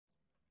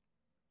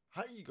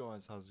Hey you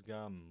guys, how's it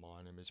going?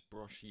 My name is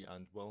Brushy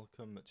and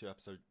welcome to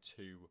episode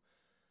 2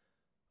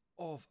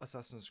 of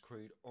Assassin's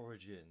Creed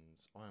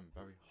Origins. I am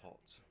very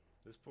hot.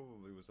 This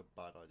probably was a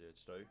bad idea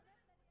to do,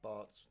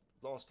 but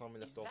last time we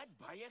left off... Is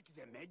that Bayek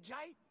the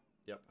Magi?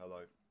 Yep,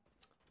 hello.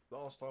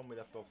 Last time we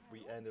left off,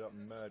 we ended up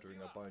murdering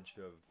a bunch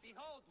of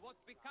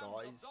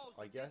guys,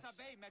 I guess.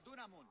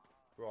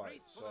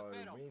 Right, so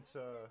we need to...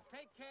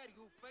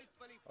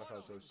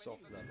 Okay, so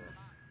soft leather.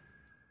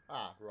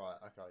 Ah, right,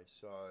 okay,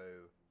 so...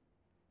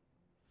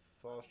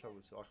 Fast travel,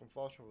 so I can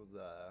fast travel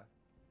there.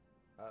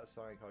 That's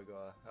something I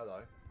got.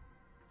 Hello.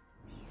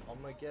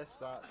 I'm gonna guess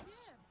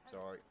that's.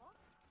 Sorry.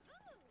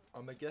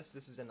 I'm gonna guess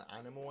this is an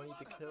animal I need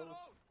to kill.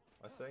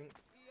 I think.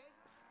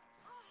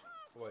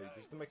 Wait,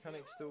 does the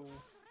mechanic still.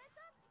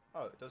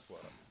 Oh, it does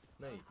work.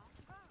 Neat.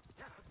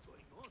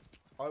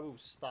 I will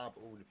stab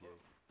all of you.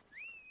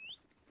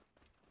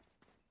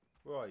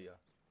 Where are you?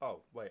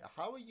 Oh, wait,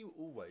 how are you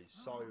always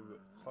so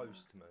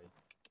close to me?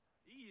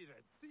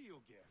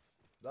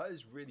 That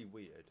is really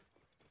weird.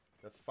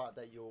 The fact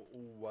that you're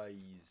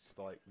always,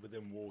 like,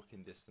 within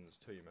walking distance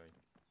to me.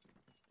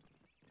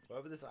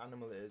 Whatever this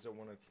animal is, I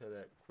want to kill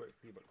it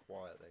quickly but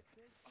quietly.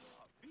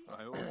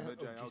 I own a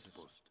Magi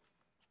outpost.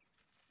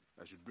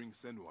 I should bring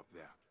Senu up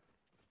there.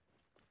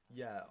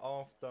 Yeah,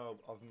 after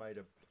I've made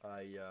a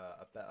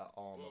better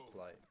armor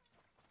plate.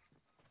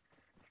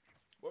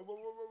 Whoa, whoa,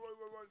 whoa, whoa,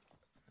 whoa, whoa.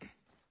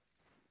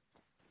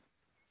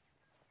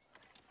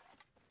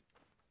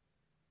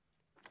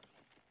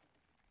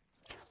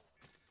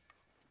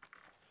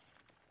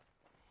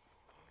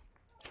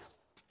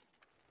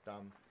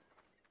 Damn.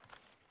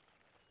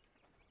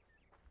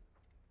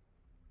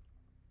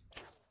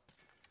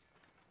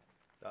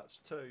 That's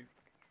 2.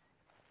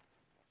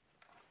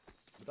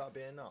 Would that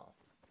be enough?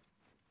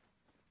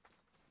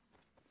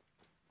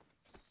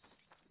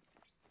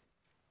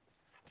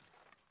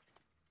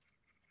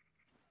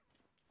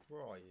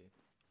 Where are you?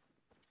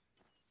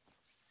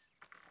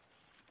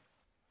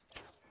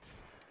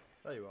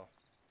 There you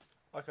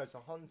are. Okay,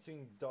 so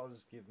hunting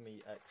does give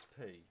me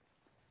XP.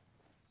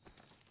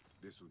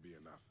 This will be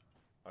enough.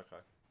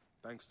 Okay.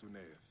 Thanks to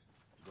Neith,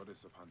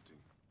 goddess of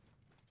hunting.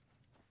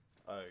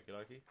 Okie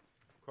dokie.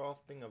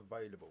 Crafting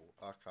available.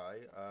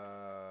 Okay.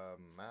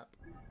 Map.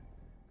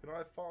 Can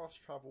I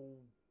fast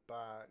travel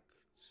back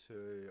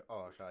to...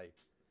 Oh, okay.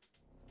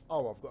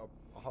 Oh, I've got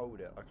to hold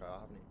it. Okay, I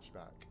have an itch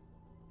back.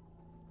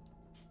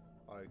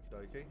 Okie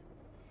dokie.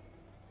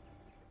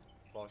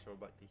 Fast travel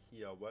back to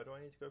here. Where do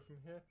I need to go from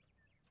here?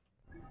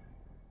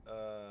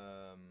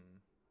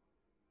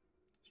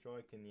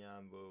 Striking the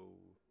anvil.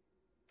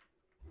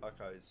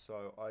 Okay,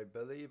 so I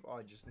believe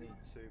I just need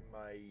to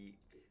make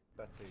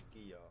better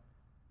gear.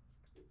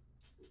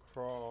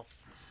 Craft.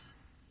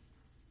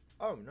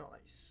 Oh,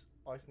 nice.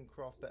 I can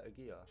craft better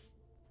gear.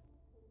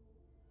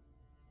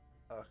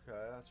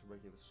 Okay, that's a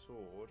regular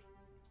sword.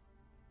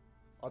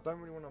 I don't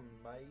really want a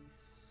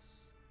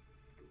mace.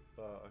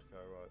 But,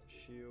 okay, right.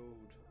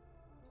 Shield.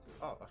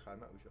 Oh, okay,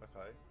 metal shield.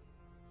 Okay.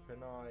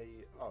 Can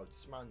I... Oh,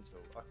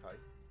 dismantle. Okay.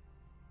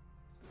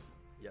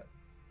 Yep,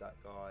 that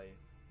guy.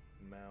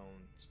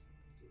 Mount.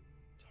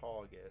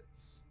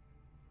 Targets.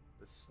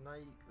 The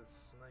snake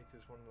is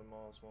one of the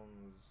Mars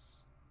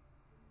ones.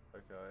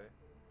 Okay.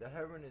 The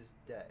heron is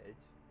dead.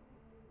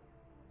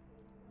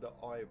 The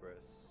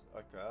Ibris.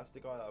 Okay, that's the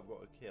guy that I've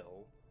got to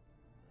kill.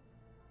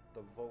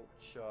 The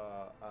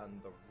vulture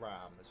and the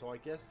ram. So I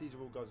guess these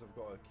are all guys I've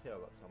got to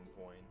kill at some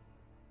point.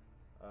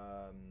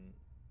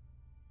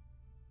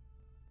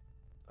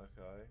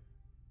 Okay.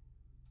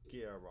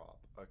 Gear up.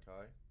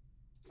 Okay.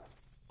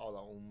 Oh,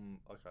 that one.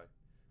 Okay.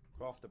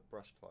 Craft a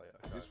breastplate.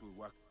 Okay. This will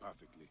work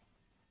perfectly.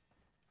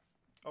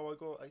 Oh, I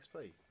got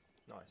XP.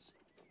 Nice.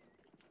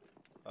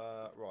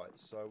 Right,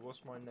 so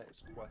what's my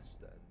next quest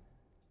then?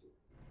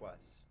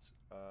 Quest.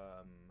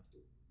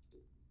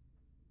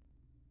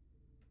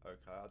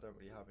 Okay, I don't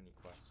really have any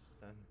quests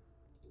then.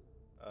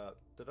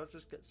 Did I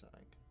just get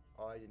something?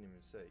 I didn't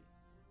even see.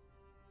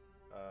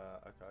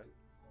 Okay.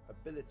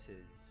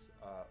 Abilities.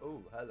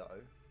 Oh,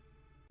 hello.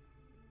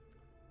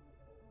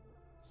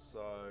 So,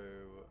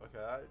 okay,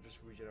 that just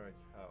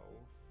regenerates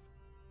health.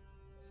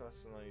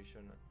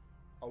 Assassination.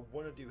 I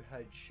want to do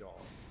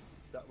headshot.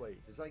 That way,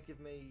 does that give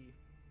me...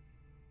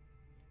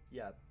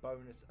 Yeah,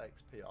 bonus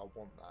XP, I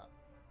want that.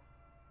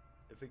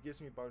 If it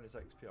gives me bonus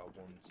XP, I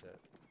want it.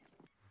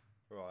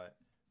 Right.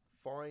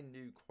 Find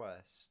new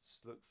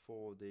quests. Look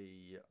for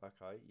the...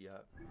 Okay,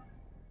 yeah.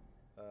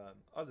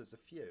 Oh, there's a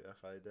few.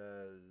 Okay,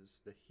 there's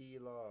the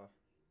healer,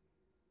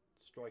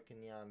 striking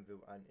the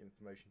anvil, and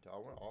information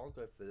tower. I'll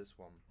go for this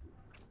one.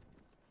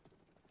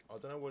 I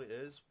don't know what it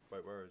is.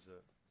 Wait, where is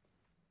it?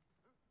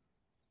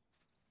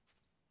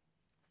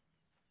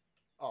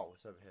 Oh,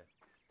 it's over here.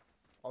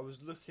 I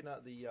was looking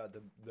at the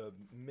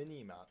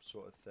mini map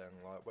sort of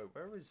thing. Like, wait,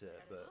 where is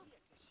it? But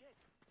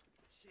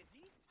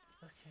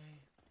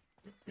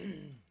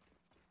okay.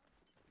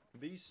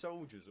 These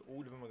soldiers, all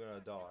of them are gonna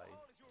die.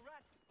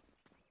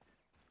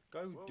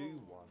 Go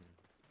do one.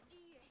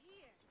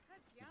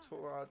 You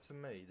talk that to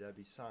me, there'll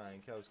be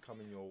something else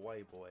coming your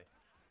way, boy.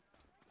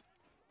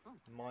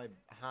 my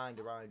hand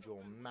around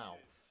your mouth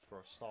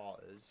for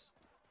starters.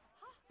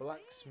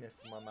 Blacksmith,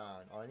 my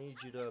man, I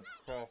need you to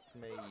craft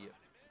me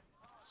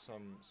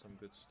some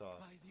good stuff.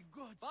 By the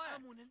gods, Bayek.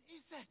 Amun and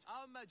Iset.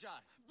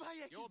 Al-Majah.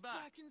 Bayek You're is back.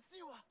 back in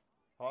Siwa.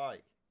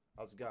 Hi,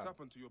 how's it going? What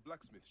happened to your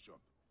blacksmith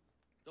shop?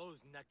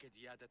 Those naked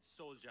Yadet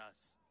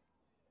soldiers.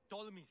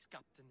 Ptolemy's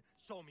captain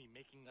saw me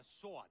making a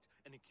sword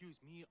and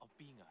accused me of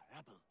being a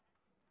rebel.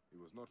 He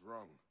was not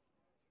wrong.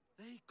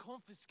 They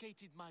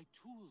confiscated my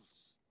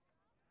tools.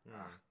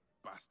 Ah,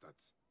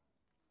 bastards.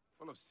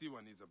 All of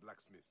Siwa needs a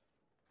blacksmith.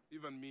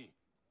 Even me.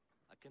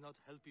 I cannot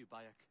help you,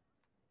 Bayek.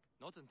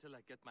 Not until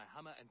I get my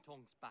hammer and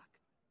tongs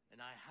back.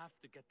 And I have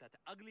to get that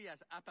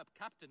ugly-ass Apap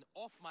captain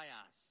off my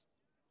ass.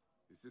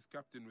 Is this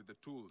captain with the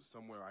tools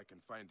somewhere I can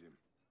find him?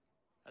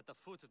 At the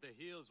foot of the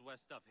hills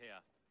west of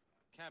here.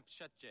 Camp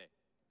Shetje.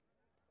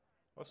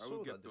 I I will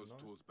saw get that, those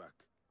didn't I? tools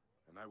back,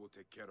 and I will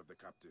take care of the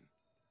captain.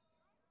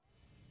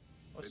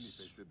 I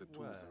Benife said the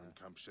tools are in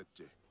swear. Camp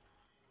Shetje.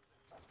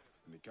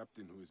 And the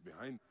captain who is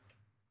behind...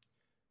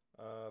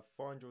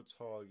 Find your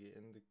target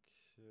in the...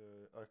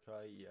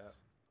 okay, yeah.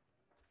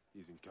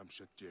 He's in Camp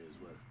Shetje as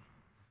well.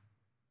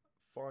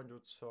 Find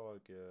your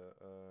target,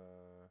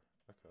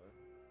 okay.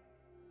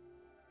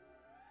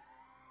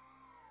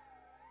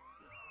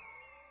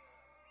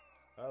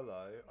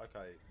 Hello,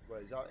 okay,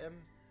 wait, is that him?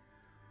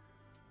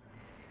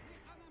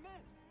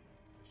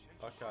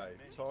 Okay,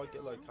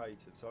 target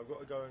located, so I've got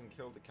to go and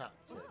kill the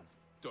captain.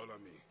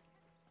 Ptolemy.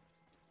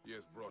 He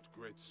has brought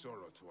great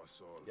sorrow to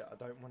us all. Yeah, I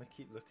don't want to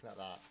keep looking at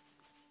that.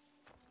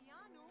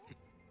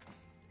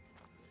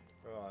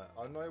 Right,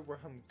 I know where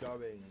I'm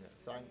going.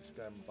 Thanks,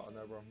 Gem, but I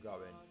know where I'm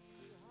going.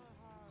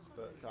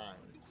 But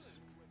thanks.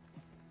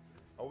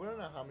 I want to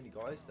know how many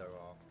guys there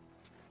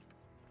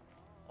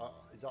are.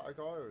 Is that a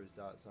guy or is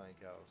that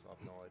something else? I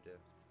have no idea.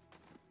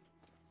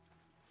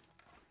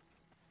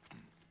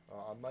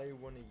 I may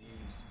want to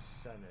use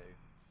Senu.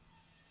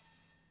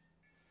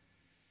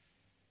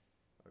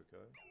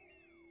 Okay.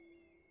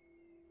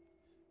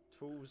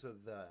 Tools are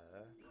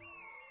there.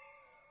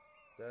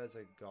 There's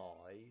a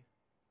guy.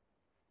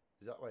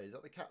 Is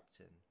that the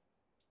captain?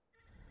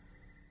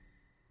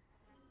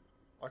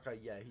 Okay,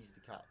 yeah, he's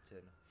the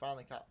captain. Found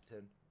the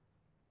captain.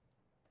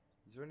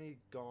 Is there any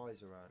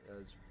guys around?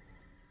 There's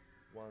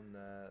one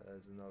there,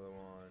 there's another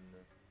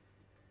one.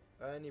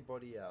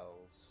 Anybody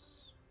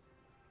else?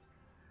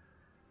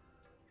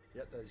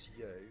 Yep, there's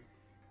you.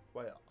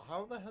 Wait,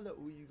 how the hell are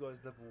all you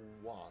guys level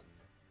 1?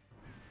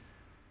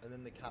 And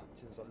then the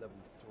captain's like level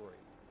 3.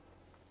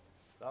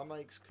 That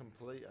makes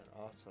complete and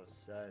utter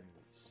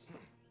sense.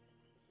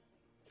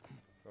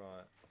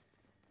 Right.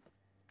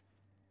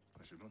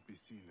 I should not be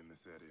seen in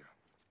this area.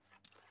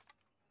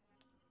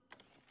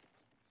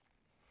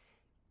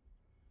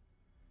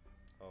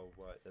 Oh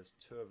wait, there's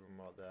 2 of them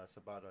right there. That's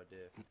a bad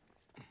idea.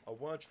 I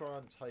want to try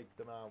and take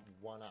them out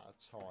one at a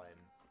time.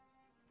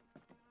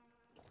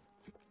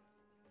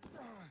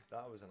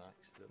 That was an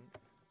accident.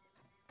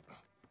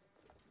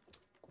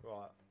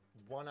 Right,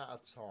 one at a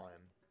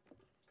time.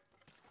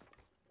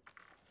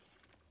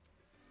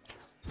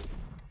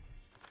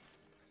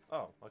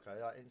 Oh, okay,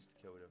 that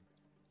insta-killed him.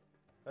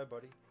 Hey,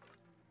 buddy.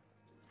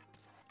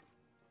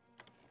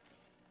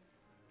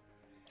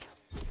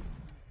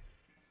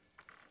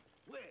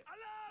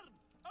 Alarm!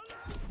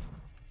 Alarm!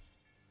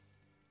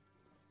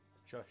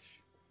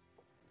 Shush.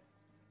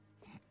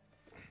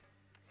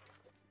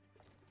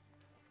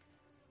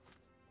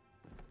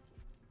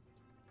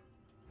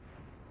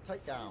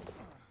 Take down.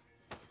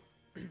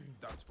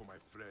 That's for my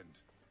friend.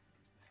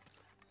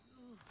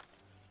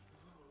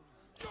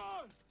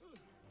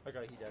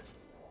 Okay, he dead.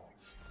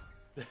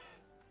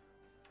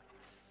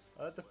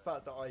 I like the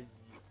fact that I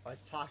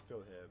tackle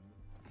him,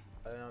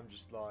 and then I'm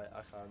just like,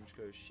 okay, I'm just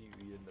gonna shoot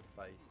you in the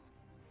face.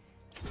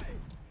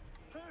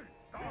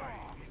 Die,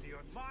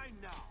 idiot! Mine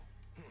now!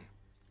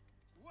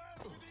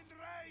 Well within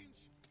range!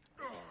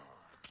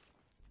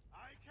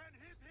 I can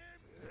hit him!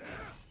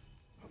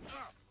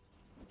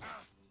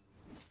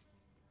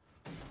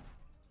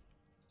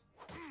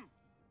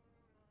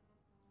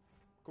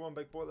 Come on,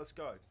 big boy, let's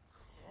go.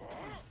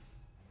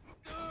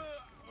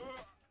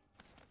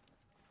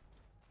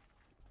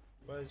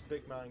 Where's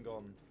big man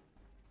gone?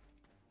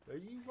 Are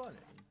you running?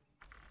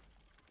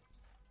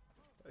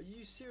 Are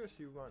you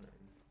seriously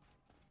running?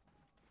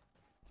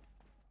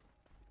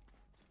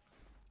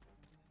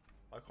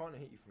 I can't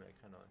hit you from here,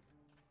 can I?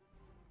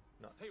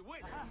 No. Hey,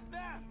 wait!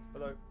 There!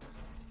 Hello.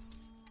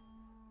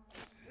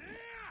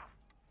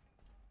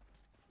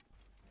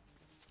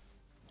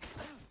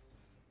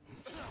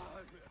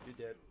 You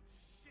dead.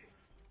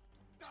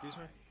 Excuse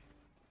me?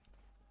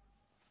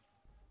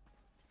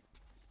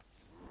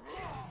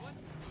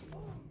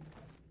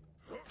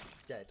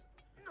 Dead.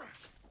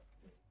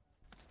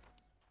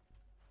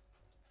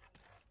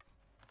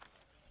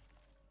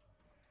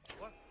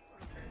 What?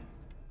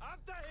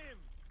 After him!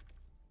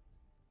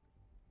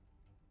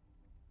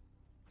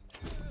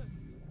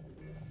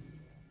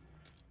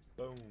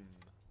 Boom.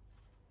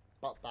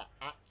 But that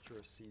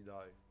accuracy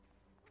though.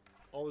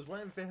 I was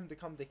waiting for him to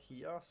come to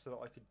here so that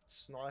I could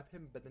snipe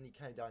him, but then he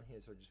came down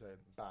here so I just went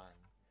bang.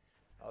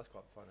 That's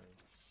quite funny.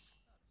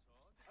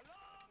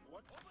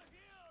 What? Over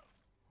here!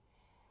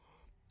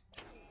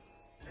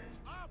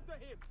 After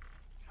him!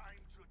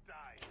 Time to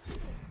die!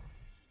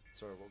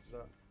 Sorry, what was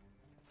that?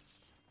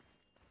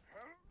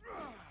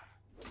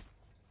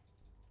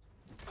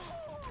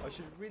 I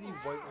should really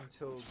wait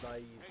until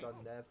they've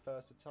done their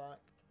first attack.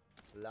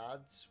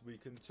 Lads, we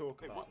can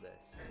talk about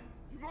this.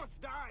 You must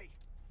die!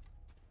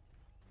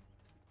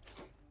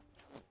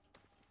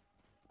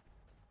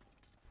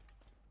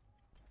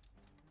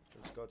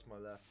 Let's go to my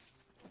left.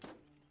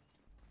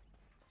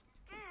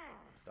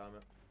 Damn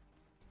it.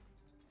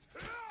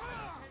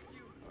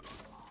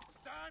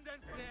 Stand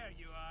and there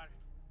you are!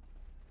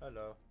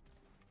 Hello.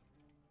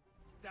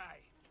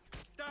 Die!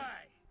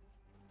 Die!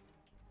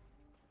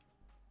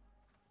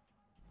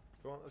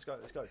 Go on, let's go,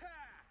 let's go.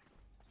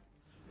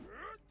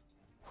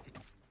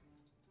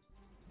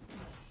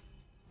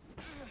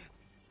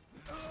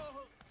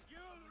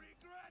 You'll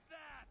regret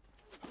that!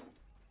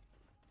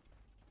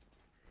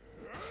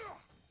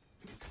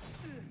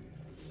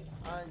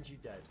 And you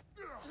dead.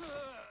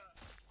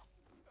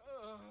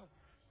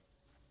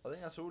 I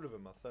think that's all of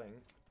them, I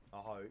think. I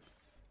hope.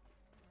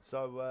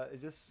 So,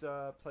 is this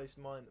place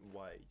mine?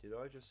 Wait, did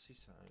I just see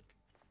something?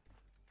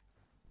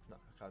 No,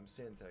 okay, I'm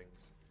seeing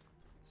things.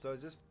 So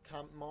is this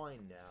camp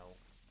mine now?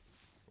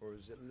 Or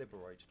is it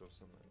liberated or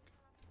something?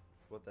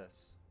 What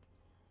this?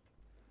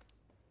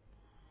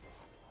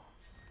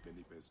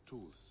 Benipe's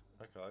tools.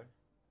 Okay.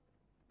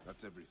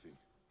 That's everything.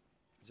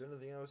 Is there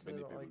anything else there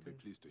Benipe that I will be can...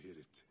 pleased to hear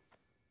it.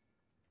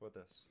 What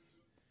this?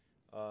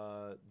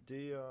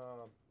 Dear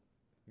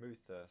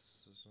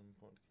Muthus, at some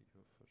point to keep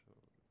your foot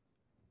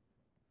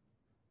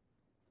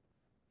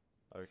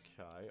on.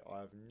 Okay, I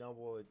have no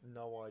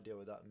idea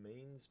what that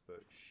means,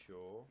 but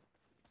sure.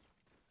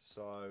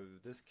 So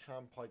this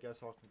camp, I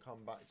guess I can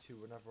come back to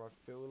whenever I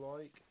feel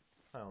like.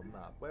 Hang on,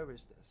 map. Where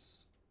is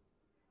this?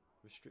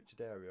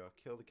 Restricted area.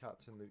 Kill the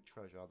captain, loot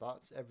treasure.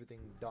 That's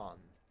everything done.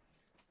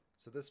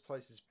 So this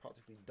place is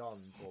practically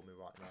done for me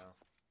right now.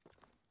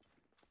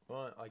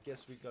 Right, I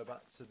guess we go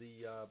back to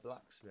the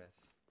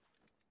blacksmith.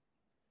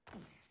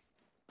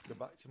 Go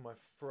back to my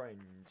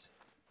friend.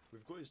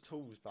 We've got his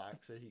tools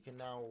back, so he can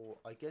now...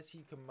 I guess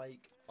he can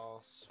make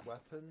us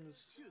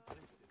weapons.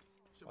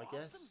 I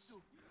guess.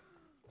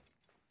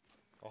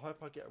 I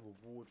hope I get a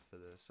reward for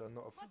this, and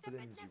not a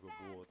flimsy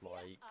reward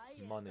like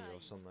money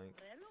or something.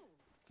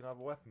 Can I have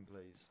a weapon,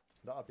 please?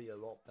 That'd be a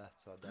lot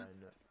better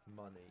than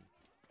money.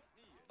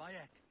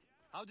 Bayek,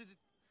 how did it...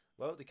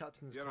 Well, the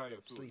captain's Here are kind your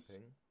of tools.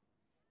 sleeping.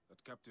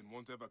 That captain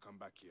won't ever come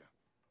back here.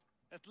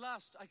 At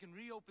last, I can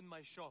reopen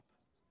my shop.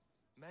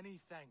 Many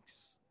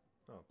thanks.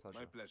 Oh, pleasure.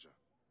 My pleasure.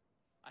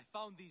 I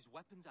found these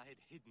weapons I had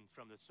hidden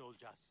from the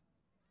soldiers.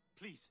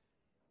 Please,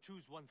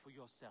 choose one for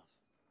yourself.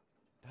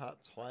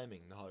 That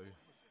timing, though.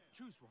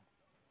 Choose one.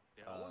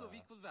 They're all of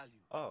equal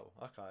value. Oh,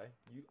 okay.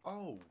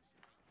 Oh!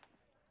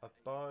 A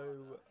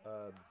bow,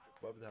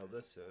 whatever the hell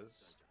this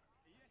is.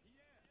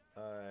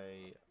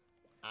 A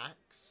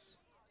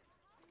axe.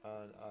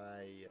 And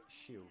a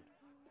shield.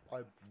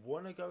 I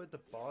want to go with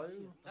the bow.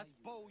 That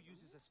bow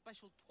uses a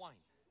special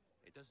twine.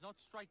 It does not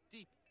strike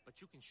deep,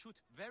 but you can shoot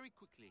very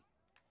quickly.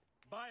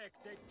 Bayek,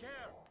 take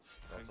care!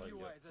 That's like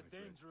Angiwa it, is a my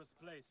friend. dangerous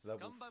place.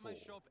 Level Come by my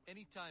 4. shop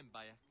anytime,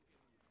 Bayek.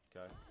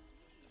 Okay.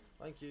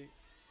 Thank you.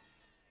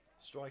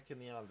 Striking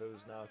the anvil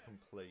is now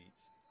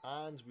complete.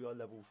 And we are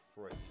level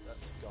 3.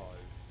 Let's go.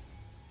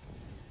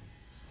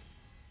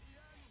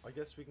 I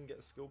guess we can get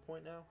a skill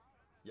point now?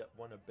 Yep,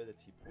 1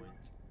 ability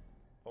point.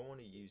 I want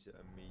to use it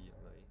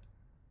immediately.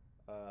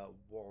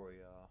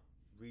 Warrior.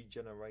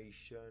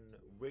 Regeneration.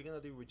 We're going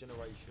to do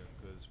regeneration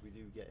because we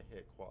do get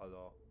hit quite a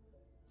lot.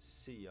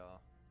 Seer.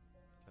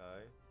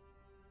 Okay.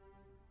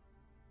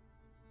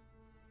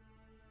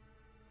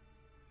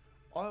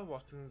 Oh, I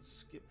can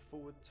skip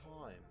forward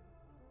time.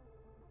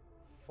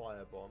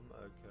 Firebomb,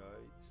 okay.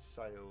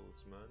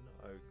 Salesman,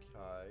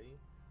 okay.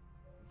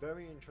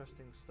 Very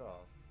interesting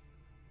stuff.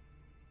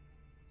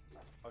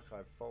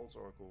 Okay, False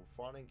Oracle.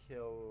 Find and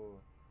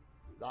kill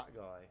that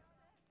guy.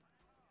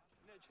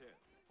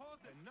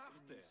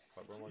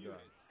 Right, where am I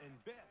going?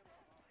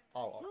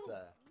 Oh, up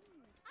there.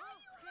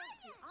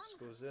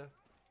 Scores here.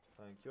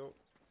 Thank you.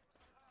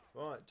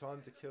 Right,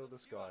 time to kill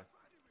this guy.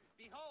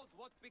 Behold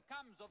what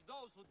becomes of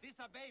those who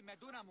disobey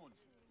Medunamun,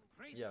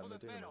 priest Yeah, to the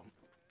Pharaoh.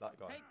 Medunum. That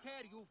guy. Take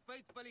care you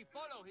faithfully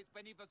follow his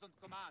beneficent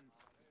commands.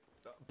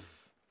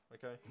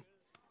 Okay.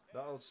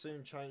 That'll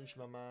soon change,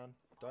 my man.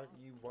 Don't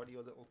you worry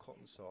your little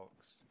cotton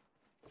socks.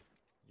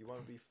 You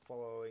won't be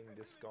following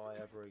this guy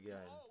ever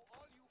again. Oh,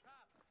 all you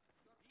have.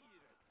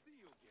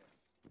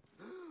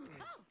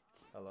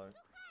 Hello.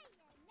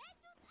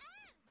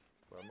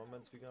 Where am I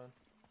meant to be going?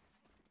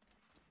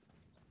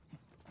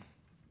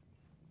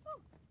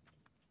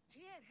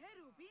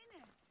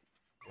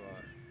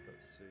 Right,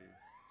 let's see.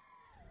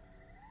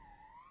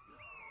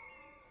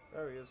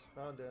 There he is,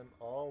 found him.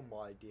 Oh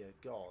my dear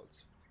God.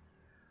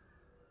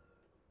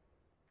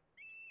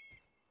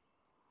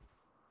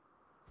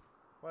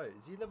 Wait,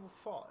 is he level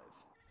 5?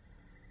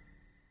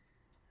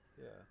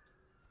 Yeah.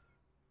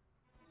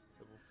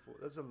 Level 4.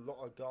 There's a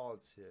lot of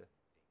guards here.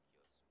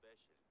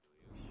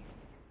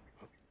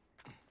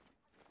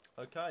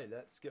 Okay,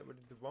 let's get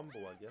ready to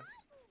rumble, I guess.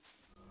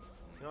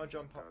 Can I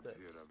jump up Guards this?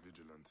 here are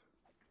vigilant.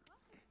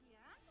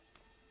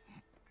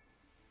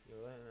 Yeah,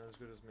 they ain't as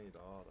good as me,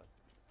 though, are they?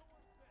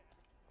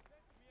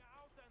 Let me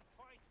out and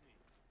fight me.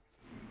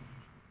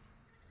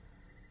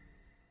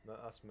 No,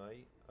 that's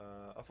me.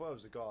 I thought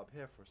it was a guy up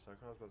here for a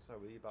second. I was about to say,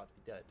 were you about to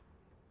be dead?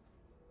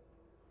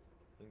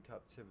 In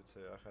captivity.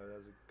 Okay,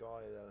 there's a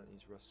guy there that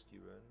needs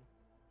rescuing.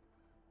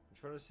 I'm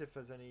trying to see if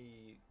there's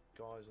any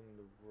guys on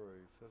the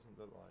roof. Doesn't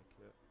look like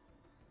it.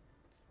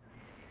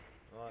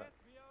 Right, Get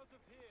me out of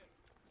here.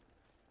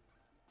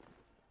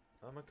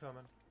 I'm a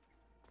coming.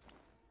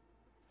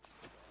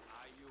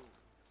 Are you?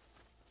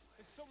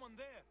 Is someone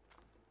there?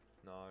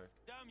 No.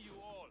 Damn you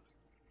all.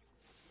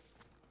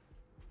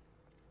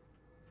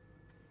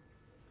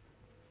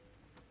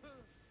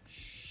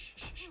 Shh,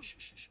 shh, shh, shh,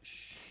 shh,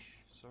 shh.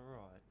 It's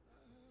alright.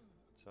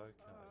 It's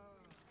okay.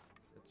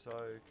 It's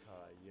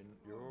okay.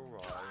 You're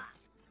alright.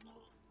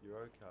 You're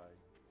okay.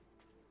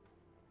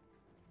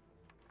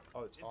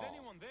 Oh, it's Is off.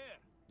 anyone there?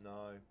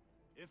 No.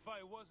 If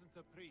I wasn't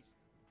a priest.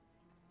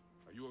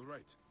 Are you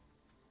alright?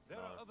 There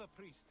No. are other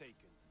priests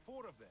taken.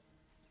 4 of them.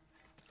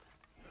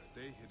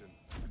 Stay hidden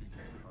until you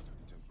can slip out of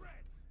the temple.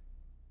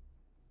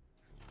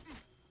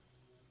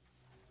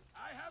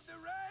 I have the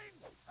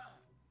reins!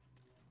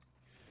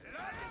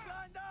 Target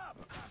lined up!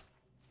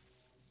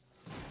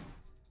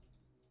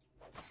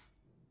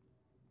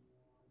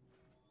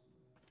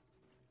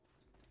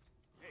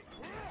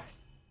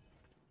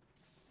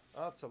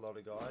 That's a lot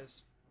of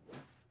guys.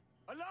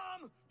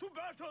 Alarm to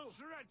battle!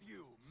 Shred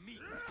you, meat!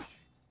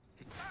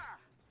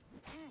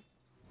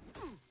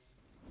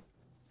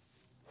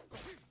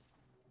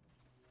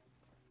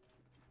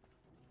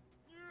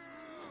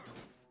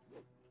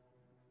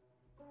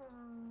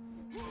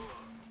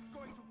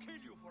 Going to kill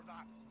you for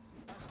that!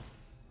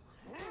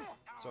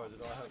 Sorry,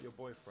 did I hurt your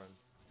boyfriend?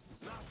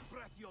 Last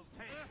breath you'll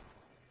take!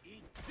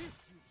 Eat this,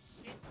 you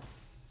shit!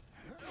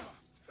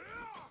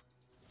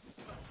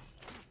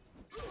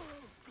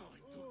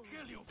 Going to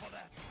kill you for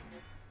that!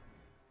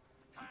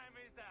 Time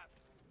is up.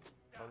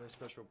 Only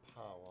special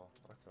power.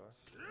 Okay.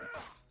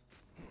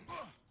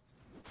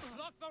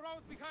 Block the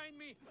road behind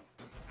me.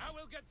 I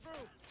will get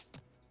through.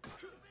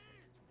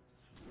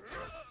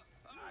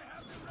 I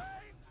have the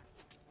reins!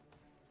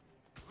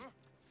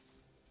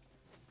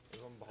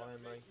 There's one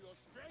behind me. Your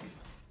strength!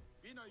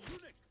 Being a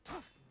eunuch!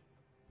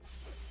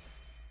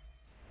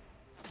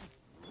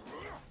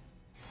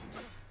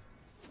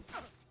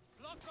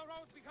 Block the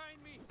road behind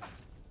me.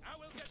 I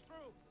will get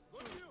through.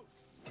 Good news!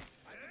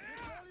 I can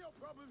fix all your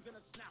problems in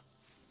a snap!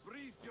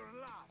 Breathe your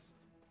last!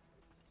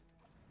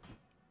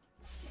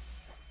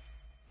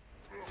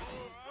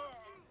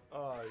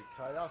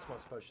 Okay, that's my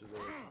special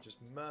ability. Just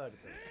murder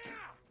them.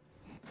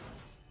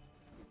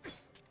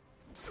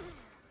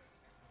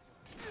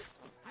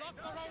 Block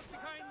the road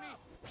behind me.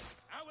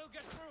 I will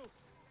get through.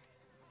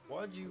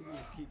 Why do you all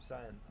keep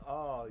saying,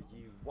 oh,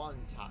 you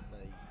one-tap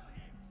me?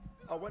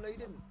 Oh, well, no, you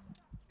didn't.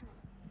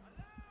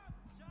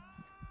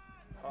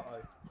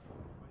 Uh-oh.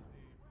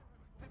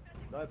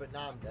 No, but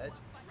now I'm dead.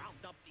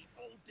 Round up the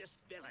oldest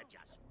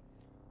villagers!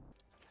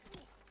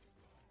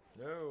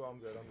 No, I'm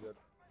good, I'm good.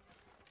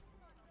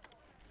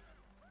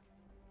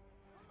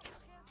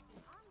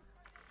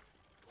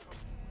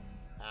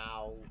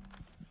 Ow.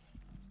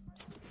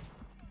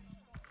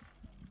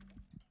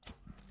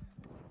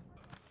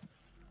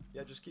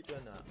 Yeah, just keep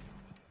doing that.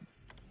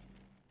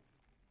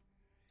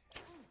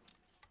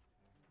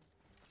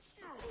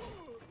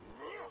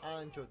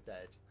 And you're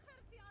dead.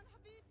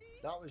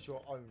 That was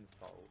your own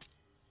fault.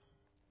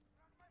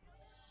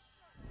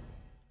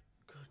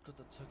 Good God,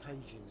 that took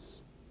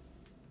ages.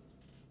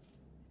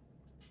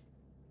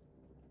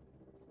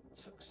 It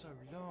took so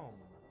long.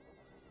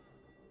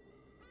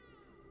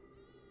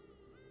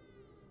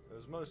 It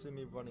was mostly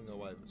me running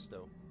away, but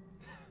still.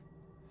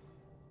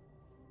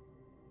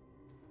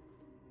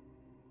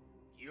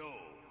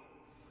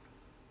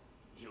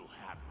 You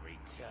have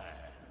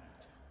returned.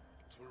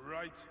 To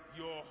right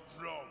your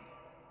wrong.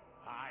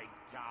 I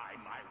die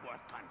my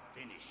work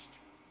unfinished.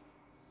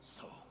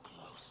 So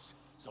close,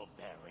 so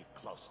very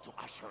close to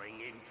ushering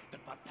in the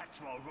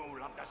perpetual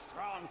rule of the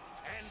strong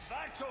and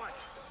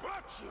virtuous.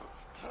 Virtue!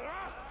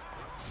 Huh?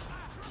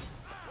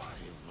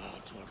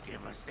 What will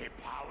give us the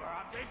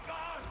power of the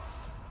gods?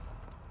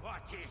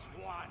 What is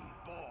one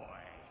boy?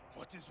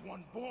 What is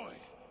one boy?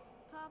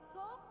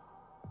 Papa?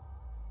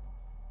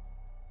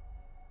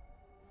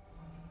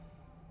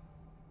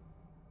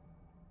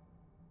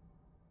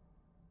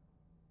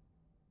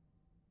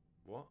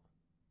 What?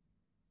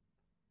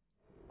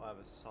 I have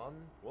a son?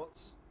 What?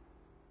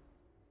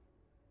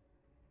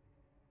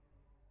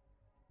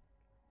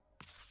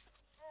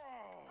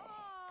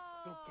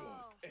 So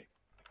close. Hey,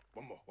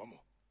 one more.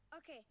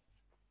 Okay,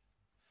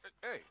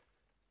 Hey,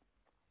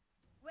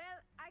 well,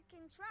 I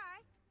can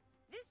try.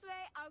 This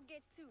way, I'll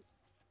get 2.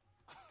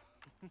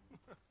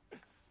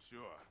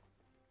 sure.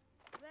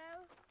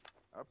 Well,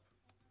 Up,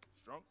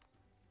 strong.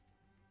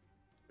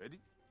 Ready?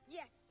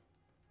 yes.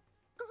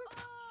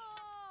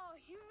 Oh,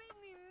 you made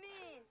me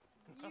miss.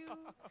 You.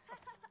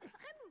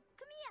 Remu,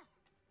 come here.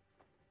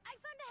 I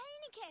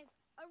cave.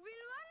 A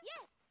real one?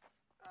 Yes,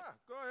 Ah,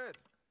 go ahead.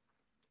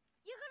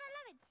 you're gonna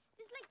love it.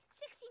 There's like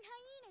 16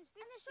 hyenas,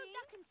 and they're so 16?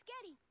 dark and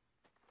scary.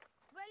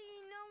 Well,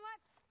 you know what?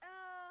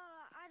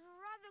 I'd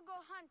rather go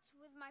hunt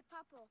with my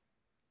papa.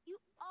 You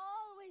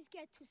always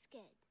get too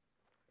scared.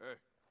 Hey.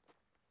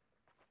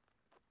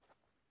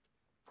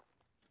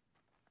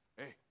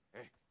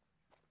 Hey.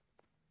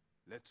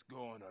 Let's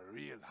go on a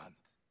real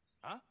hunt.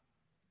 Huh?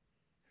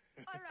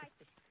 All right.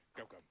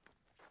 Come.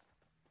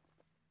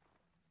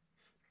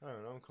 Hang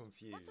on, I'm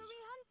confused. What are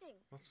we hunting?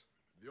 What?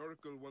 The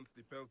Oracle wants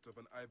the pelt of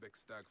an ibex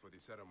stag for the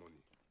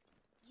ceremony.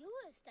 You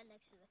will stand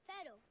next to the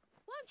pharaoh,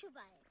 won't you,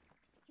 Bayek?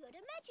 You're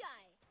the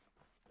Magi.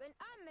 When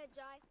I'm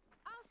Magi,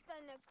 I'll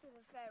stand next to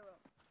the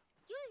pharaoh.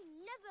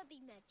 You'll never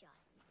be Magi.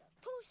 You're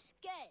too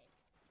scared.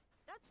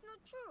 That's not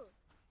true.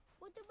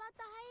 What about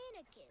the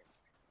hyena cave?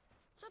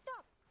 Shut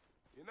up.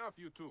 Enough,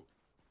 you two.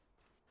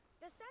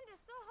 The sand is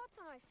so hot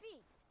on my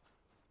feet.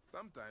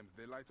 Sometimes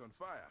they light on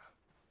fire.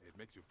 It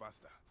makes you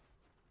faster.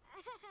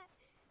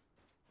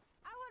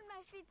 I want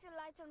my feet to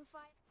light on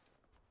fire.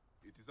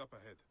 It is up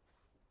ahead.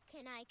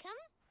 Can I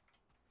come?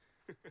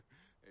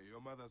 Hey,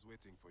 your mother's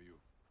waiting for you.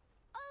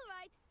 All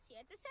right. See you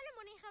at the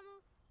ceremony,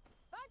 Hamu.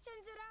 Bye,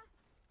 Chandra.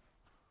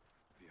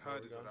 The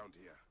herd we is go. around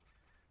here.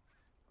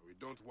 We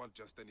don't want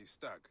just any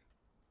stag.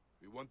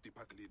 We want the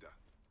pack leader.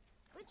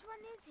 Which one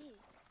is he?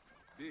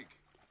 Big,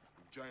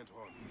 with giant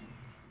horns.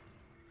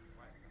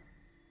 Where is it?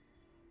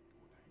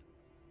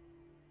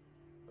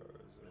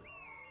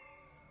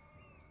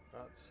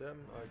 That's him,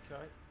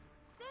 okay.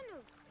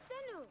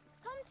 Senu,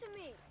 come to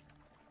me.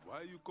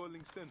 Why are you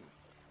calling Senu?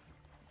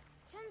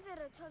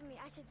 Chandra told me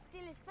I should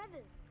steal his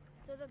feathers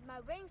so that my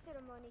weighing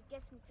ceremony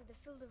gets me to the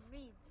field of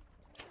reeds.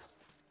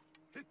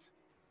 Hit!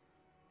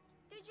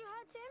 Did you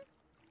hurt him?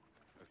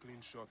 A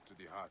clean shot to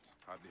the heart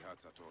hardly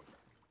hurts at all.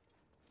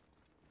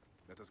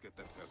 Let us get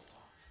that felt.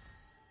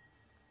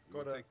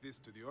 We'll Gotta- take this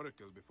to the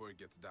Oracle before it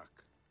gets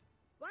dark.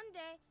 One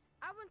day,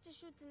 I want to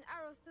shoot an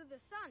arrow through the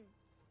sun.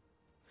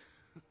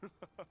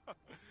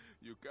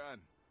 You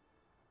can.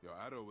 Your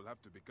arrow will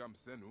have to become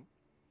Senu.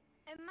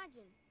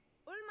 Imagine,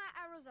 all my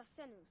arrows are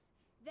Senus.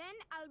 Then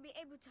I'll be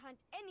able to hunt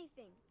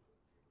anything.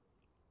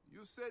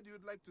 You said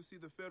you'd like to see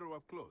the Pharaoh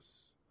up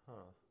close.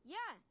 Huh.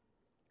 Yeah,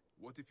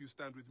 What if you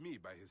stand with me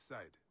by his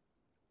side?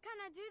 can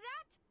I do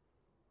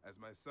that? As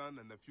my son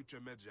and the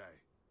future Magi,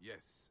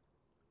 yes.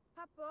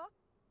 Papa,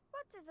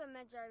 what is a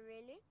Magi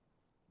really?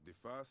 The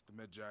first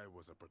Magi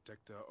was a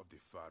protector of the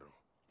Pharaoh.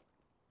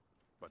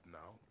 But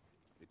now,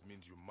 it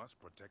means you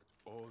must protect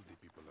all the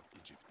people of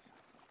Egypt.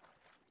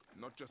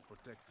 Not just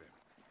protect them,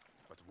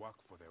 but work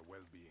for their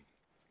well-being.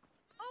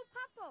 Oh,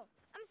 Papa,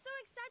 I'm so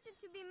excited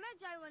to be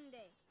Magi one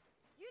day.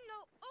 You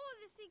know all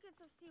the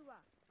secrets of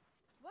Siwa.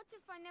 What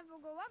if I never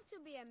grow up to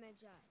be a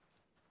Magi?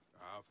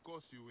 Of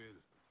course you will.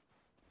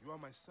 You are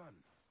my son.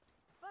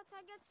 But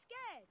I get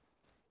scared.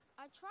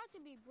 I try to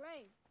be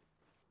brave,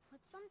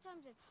 but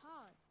sometimes it's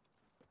hard.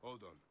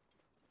 Hold on.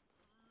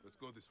 Let's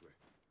go this way.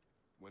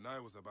 When I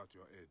was about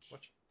your age,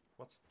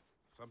 What?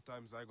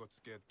 sometimes I got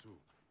scared too.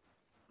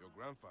 Your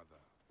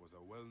grandfather was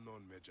a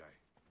well-known Magi,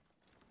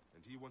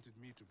 and he wanted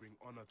me to bring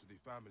honor to the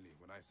family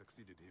when I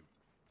succeeded him.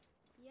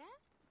 Yeah?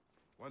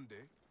 One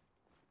day,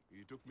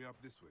 he took me up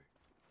this way.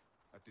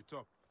 At the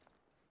top,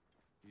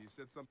 he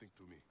said something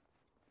to me.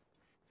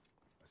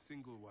 A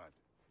single word.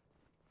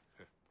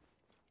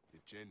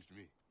 It changed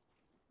me.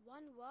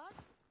 One word?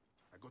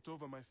 I got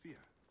over my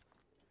fear.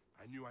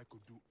 I knew I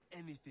could do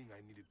anything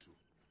I needed to.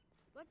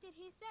 What did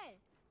he say?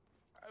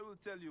 I will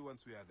tell you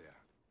once we are there.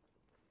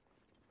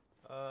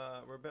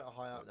 We're a bit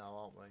high up now,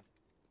 aren't we?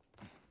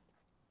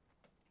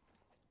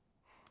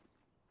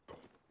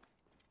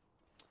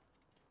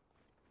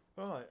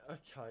 Right,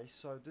 okay,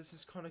 so this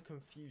is kind of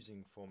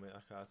confusing for me.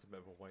 Okay, that's a bit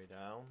of a way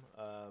down.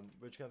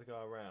 We're just going to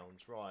go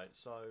around. Right,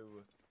 so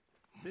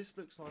this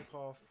looks like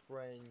our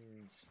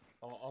friends,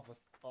 our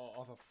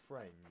other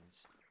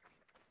friends.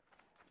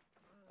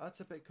 That's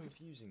a bit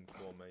confusing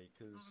for me,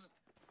 because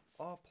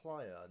our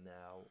player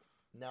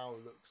now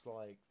looks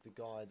like the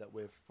guy that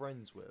we're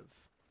friends with.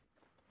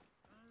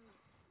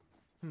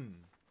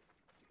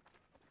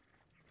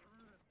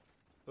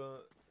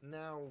 But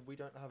now we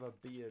don't have a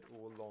beard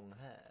or long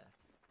hair.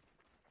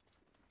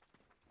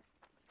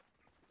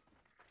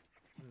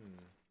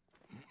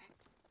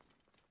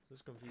 This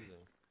is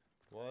confusing.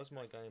 Why does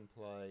my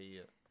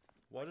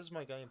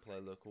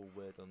gameplay look all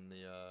weird on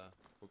the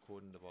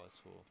recording device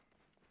for?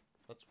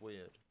 That's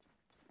weird.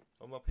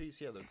 On my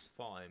PC it looks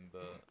fine,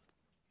 but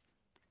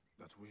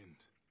That wind.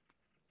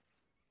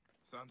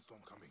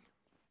 Sandstorm coming.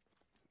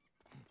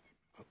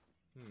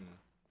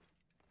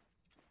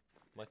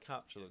 my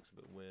capture looks a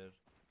bit weird.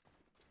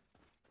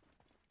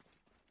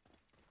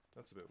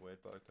 That's a bit weird,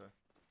 but okay.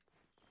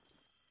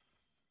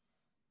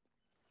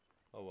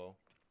 Oh well.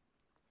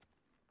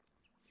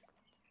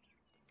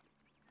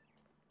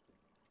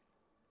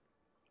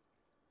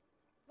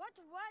 What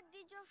word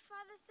did your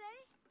father say?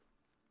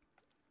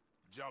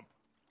 Jump.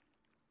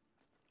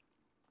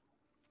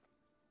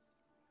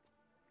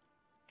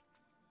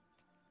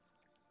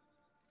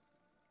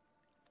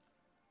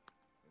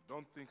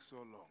 Don't think so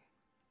long.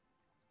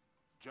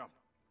 Jump.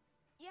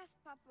 Yes,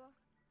 Papa.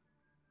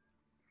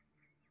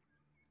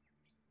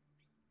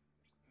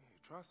 Hey,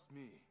 trust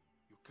me.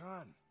 You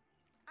can.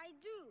 I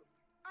do.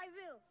 I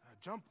will.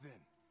 Jump then.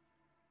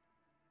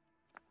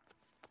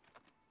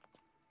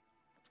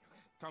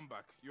 Come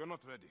back. You're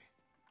not ready.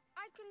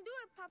 I can do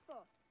it,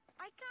 Papa.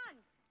 I can.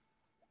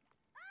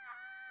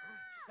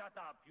 Shut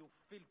up, you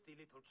filthy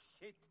little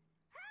shit.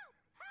 Help!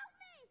 Help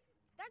me!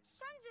 That's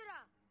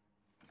Shanzira.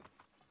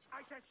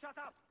 I said shut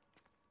up!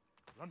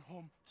 Run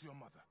home to your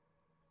mother.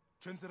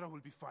 Chenzera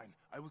will be fine.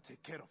 I will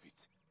take care of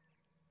it.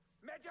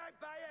 Medjay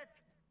Bayek!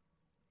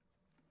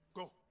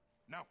 Go.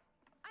 Now.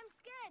 I'm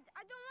scared.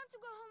 I don't want to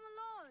go home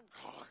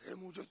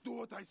alone. Emu, just do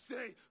what I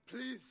say,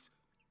 please.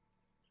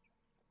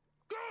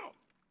 Go!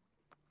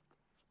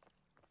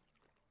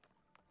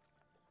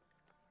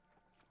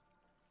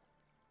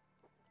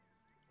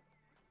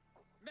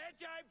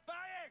 Medjay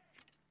Bayek!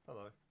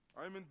 Hello.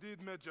 I'm indeed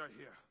Medjay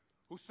here.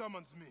 Who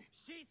summons me?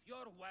 Sheath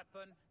your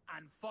weapon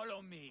and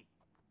follow me.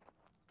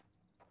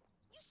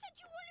 You said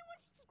you only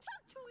wanted to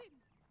talk to him!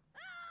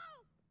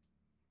 Oh!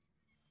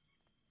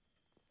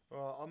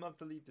 Well, I'm going to have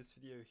to leave this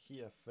video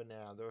here for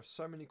now. There are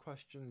so many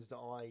questions that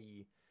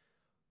I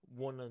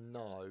want to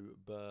know,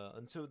 but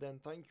until then,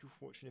 thank you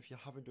for watching. If you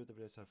have enjoyed the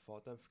video so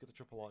far, don't forget to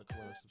drop a like,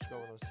 comment, and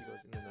subscribe, and I'll see you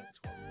guys in the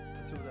next one.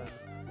 Until then,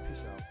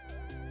 peace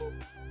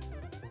out.